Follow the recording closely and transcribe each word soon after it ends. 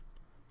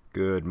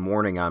Good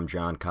morning, I'm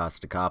John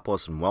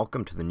Kostakopoulos, and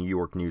welcome to the New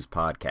York News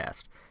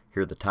Podcast.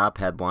 Here are the top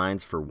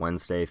headlines for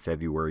Wednesday,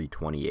 February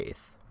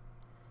 28th.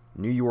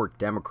 New York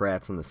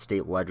Democrats in the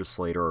state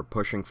legislature are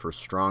pushing for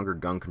stronger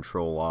gun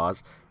control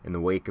laws in the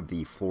wake of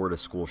the Florida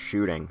school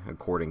shooting,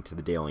 according to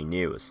the Daily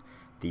News.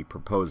 The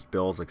proposed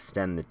bills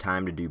extend the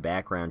time to do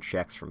background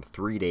checks from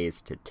 3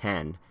 days to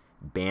 10,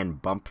 ban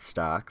bump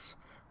stocks,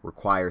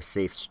 require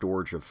safe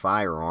storage of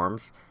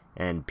firearms,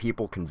 and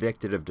people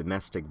convicted of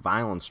domestic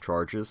violence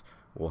charges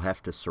will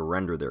have to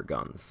surrender their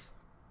guns.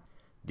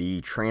 The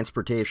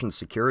Transportation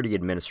Security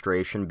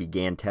Administration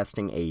began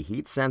testing a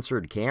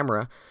heat-censored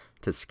camera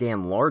to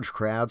scan large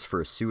crowds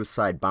for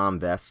suicide bomb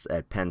vests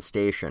at Penn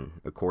Station,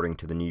 according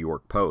to the New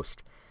York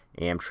Post.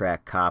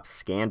 Amtrak cops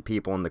scanned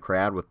people in the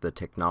crowd with the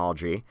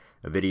technology.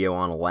 A video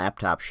on a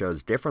laptop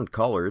shows different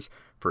colors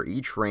for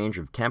each range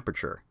of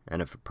temperature,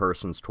 and if a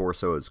person's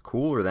torso is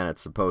cooler than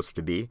it's supposed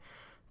to be,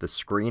 the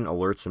screen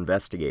alerts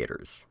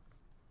investigators.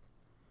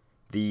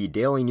 The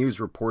Daily News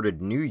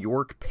reported New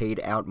York paid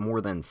out more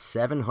than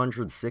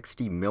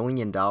 $760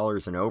 million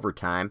in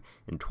overtime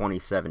in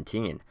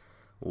 2017.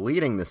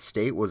 Leading the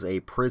state was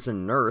a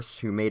prison nurse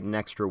who made an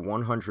extra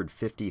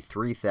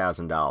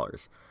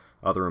 $153,000.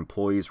 Other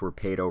employees were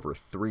paid over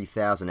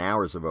 3,000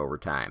 hours of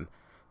overtime.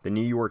 The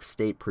New York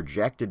State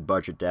projected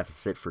budget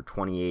deficit for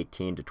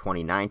 2018 to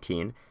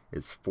 2019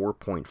 is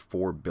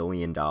 $4.4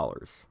 billion.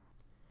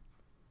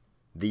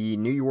 The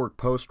New York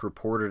Post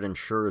reported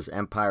insurers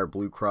Empire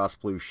Blue Cross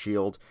Blue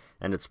Shield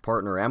and its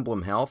partner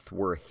Emblem Health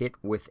were hit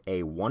with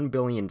a $1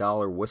 billion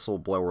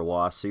whistleblower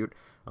lawsuit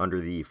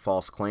under the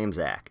False Claims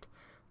Act.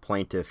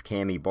 Plaintiff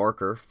Cammie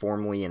Barker,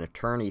 formerly an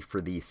attorney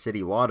for the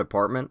City Law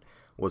Department,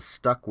 was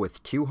stuck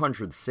with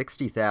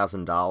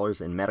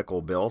 $260,000 in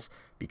medical bills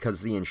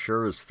because the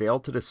insurers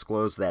failed to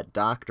disclose that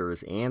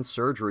doctors and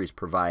surgeries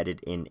provided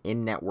in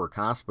in-network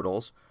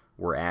hospitals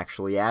were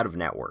actually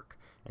out-of-network,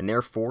 and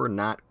therefore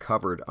not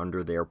covered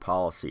under their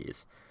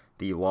policies.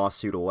 The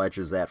lawsuit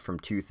alleges that from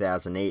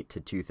 2008 to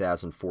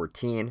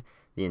 2014,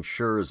 the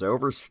insurers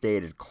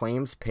overstated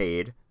claims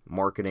paid,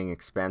 marketing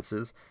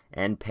expenses,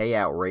 and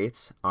payout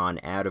rates on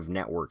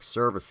out-of-network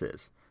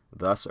services,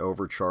 thus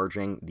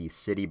overcharging the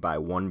city by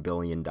 $1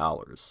 billion.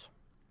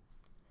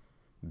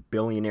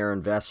 Billionaire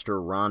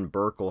investor Ron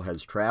Burkle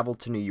has traveled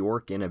to New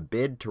York in a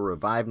bid to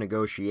revive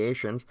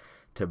negotiations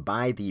to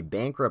buy the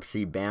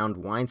bankruptcy-bound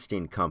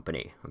Weinstein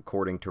Company,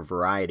 according to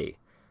Variety.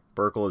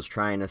 Burkle is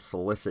trying to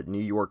solicit New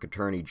York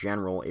Attorney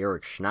General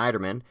Eric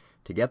Schneiderman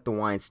to get the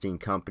Weinstein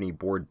Company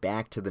board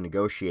back to the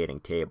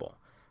negotiating table.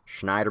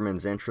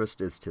 Schneiderman's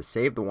interest is to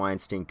save the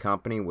Weinstein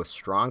Company with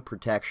strong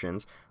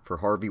protections for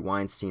Harvey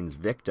Weinstein's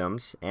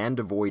victims and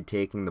avoid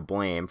taking the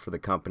blame for the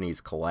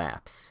company's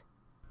collapse.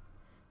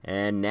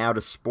 And now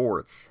to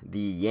sports. The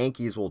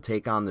Yankees will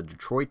take on the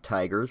Detroit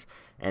Tigers,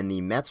 and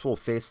the Mets will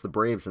face the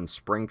Braves in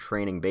spring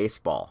training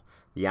baseball.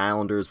 The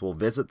Islanders will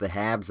visit the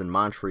Habs in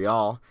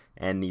Montreal,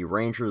 and the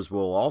Rangers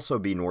will also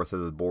be north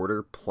of the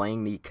border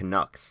playing the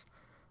Canucks.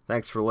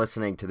 Thanks for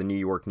listening to the New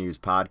York News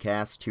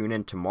Podcast. Tune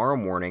in tomorrow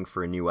morning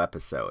for a new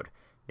episode.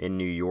 In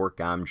New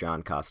York, I'm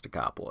John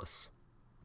Kostakopoulos.